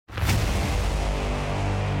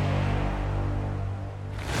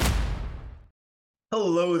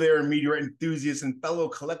Hello there, meteorite enthusiasts and fellow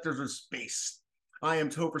collectors of space. I am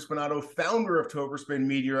Topher Spinnato, founder of Topherspin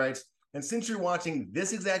Meteorites, and since you're watching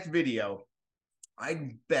this exact video,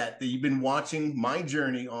 I bet that you've been watching my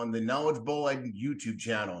journey on the Knowledge Bolide YouTube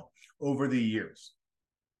channel over the years.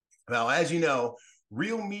 Now, as you know,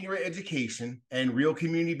 real meteorite education and real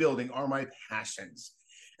community building are my passions.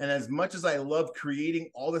 And as much as I love creating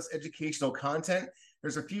all this educational content,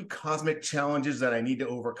 there's a few cosmic challenges that I need to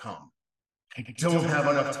overcome. I don't have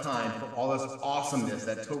enough time for all this awesomeness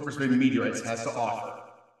that Topherspin Meteorites has to offer.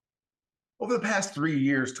 Over the past 3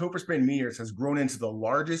 years, Topherspin Meteorites has grown into the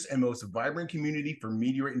largest and most vibrant community for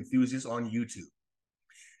meteorite enthusiasts on YouTube.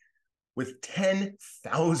 With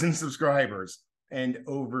 10,000 subscribers and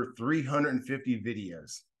over 350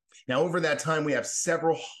 videos. Now, over that time, we have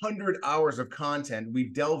several hundred hours of content.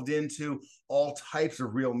 We've delved into all types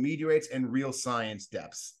of real meteorites and real science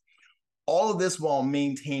depths. All of this while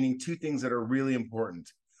maintaining two things that are really important: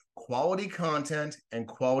 quality content and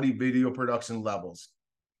quality video production levels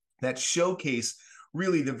that showcase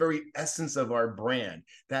really the very essence of our brand,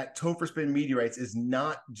 that Topherspin Meteorites is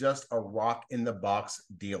not just a rock in the box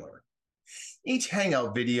dealer. Each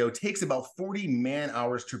Hangout video takes about 40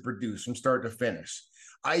 man-hours to produce from start to finish.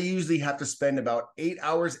 I usually have to spend about 8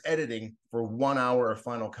 hours editing for 1 hour of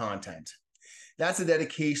final content. That's a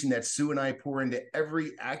dedication that Sue and I pour into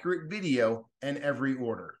every accurate video and every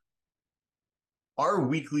order. Our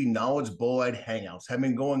weekly Knowledge Bolide Hangouts have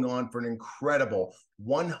been going on for an incredible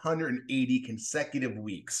 180 consecutive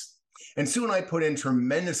weeks. And Sue and I put in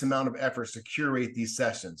tremendous amount of efforts to curate these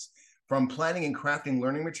sessions, from planning and crafting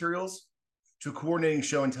learning materials to coordinating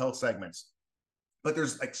show and tell segments. But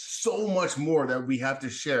there's like so much more that we have to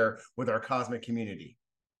share with our cosmic community.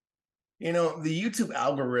 You know, the YouTube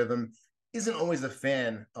algorithm isn't always a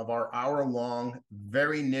fan of our hour-long,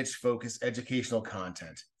 very niche-focused educational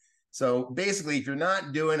content. So basically, if you're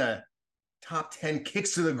not doing a top 10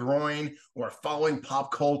 kicks to the groin or following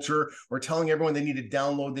pop culture or telling everyone they need to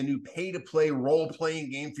download the new pay-to-play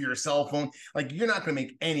role-playing game for your cell phone, like, you're not going to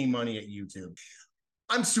make any money at YouTube.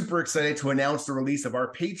 I'm super excited to announce the release of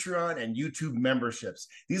our Patreon and YouTube memberships.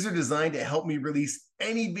 These are designed to help me release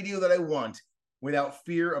any video that I want without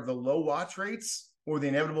fear of the low watch rates or the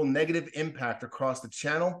inevitable negative impact across the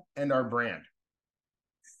channel and our brand.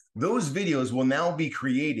 Those videos will now be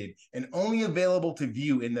created and only available to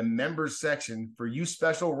view in the members section for you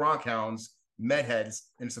special rockhounds, medheads,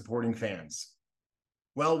 and supporting fans.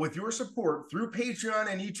 Well, with your support through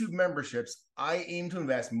Patreon and YouTube memberships, I aim to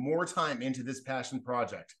invest more time into this passion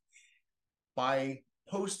project. By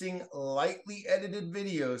posting lightly edited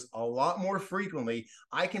videos a lot more frequently,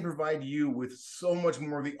 I can provide you with so much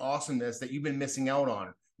more of the awesomeness that you've been missing out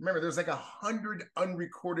on. Remember, there's like 100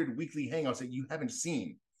 unrecorded weekly hangouts that you haven't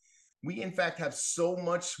seen. We, in fact, have so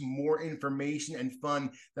much more information and fun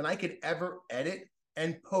than I could ever edit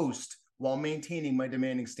and post while maintaining my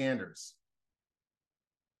demanding standards.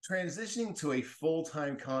 Transitioning to a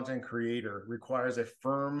full-time content creator requires a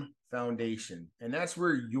firm foundation, and that's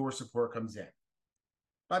where your support comes in.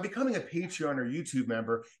 By becoming a Patreon or YouTube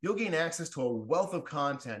member, you'll gain access to a wealth of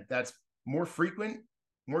content that's more frequent,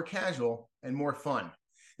 more casual, and more fun.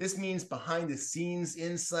 This means behind-the-scenes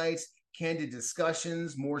insights, candid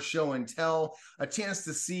discussions, more show and tell, a chance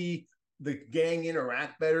to see the gang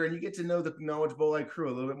interact better, and you get to know the Knowledge Bolide crew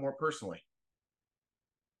a little bit more personally.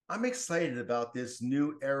 I'm excited about this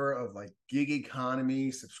new era of like gig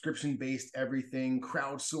economy, subscription-based everything,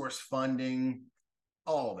 crowdsourced funding,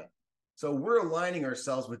 all of it. So we're aligning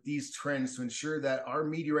ourselves with these trends to ensure that our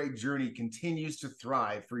meteorite journey continues to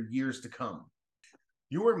thrive for years to come.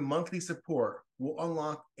 Your monthly support will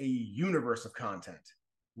unlock a universe of content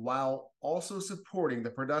while also supporting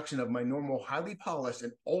the production of my normal highly polished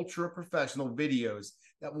and ultra professional videos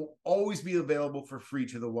that will always be available for free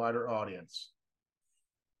to the wider audience.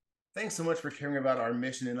 Thanks so much for caring about our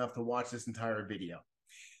mission enough to watch this entire video.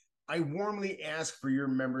 I warmly ask for your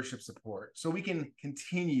membership support so we can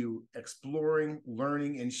continue exploring,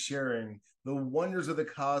 learning, and sharing the wonders of the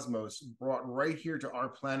cosmos brought right here to our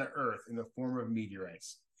planet Earth in the form of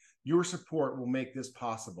meteorites. Your support will make this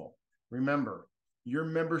possible. Remember, your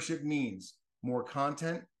membership means more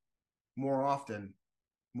content, more often,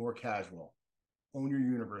 more casual. Own your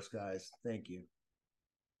universe, guys. Thank you.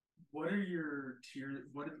 What are your tiers?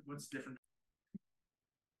 What's different?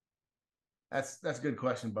 That's a good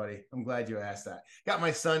question, buddy. I'm glad you asked that. Got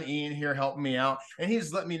my son Ian here helping me out, and he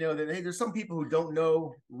just let me know that, hey, there's some people who don't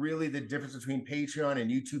know really the difference between Patreon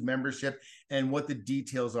and YouTube membership and what the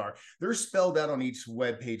details are. They're spelled out on each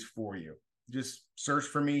webpage for you. Just search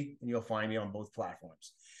for me and you'll find me on both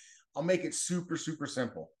platforms. I'll make it super, super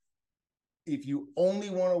simple. If you only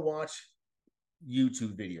want to watch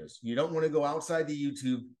YouTube videos. You don't want to go outside the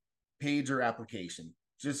YouTube page or application.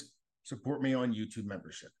 Just support me on YouTube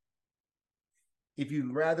membership. If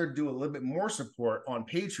you'd rather do a little bit more support on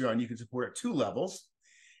Patreon, you can support at 2 levels,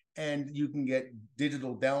 and you can get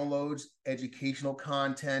digital downloads, educational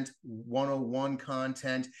content, 101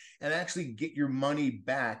 content, and actually get your money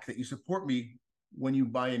back that you support me when you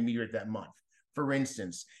buy a meteorite that month. For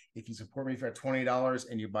instance, if you support me for $20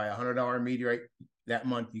 and you buy a $100 meteorite that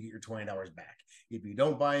month, you get your $20 back. If you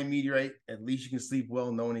don't buy a meteorite, at least you can sleep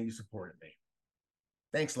well knowing that you supported me.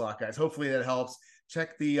 Thanks a lot, guys. Hopefully that helps.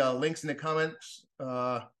 Check the links in the comments.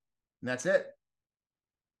 And that's it.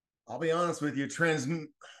 I'll be honest with you, transitioning.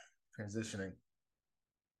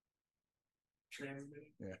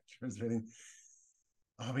 Yeah, transmitting.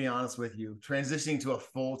 I'll be honest with you. Transitioning to a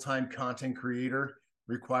full-time content creator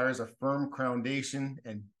requires a firm foundation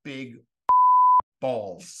and big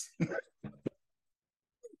balls.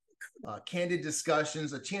 Candid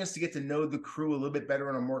discussions, a chance to get to know the crew a little bit better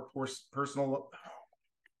on a more personal.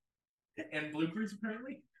 And bloopers,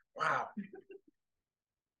 apparently. Wow.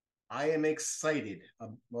 I am excited.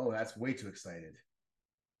 Well, that's way too excited.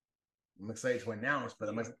 I'm excited to announce,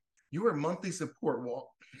 but you are monthly support, Walt.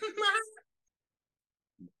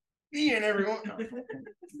 Ian, everyone.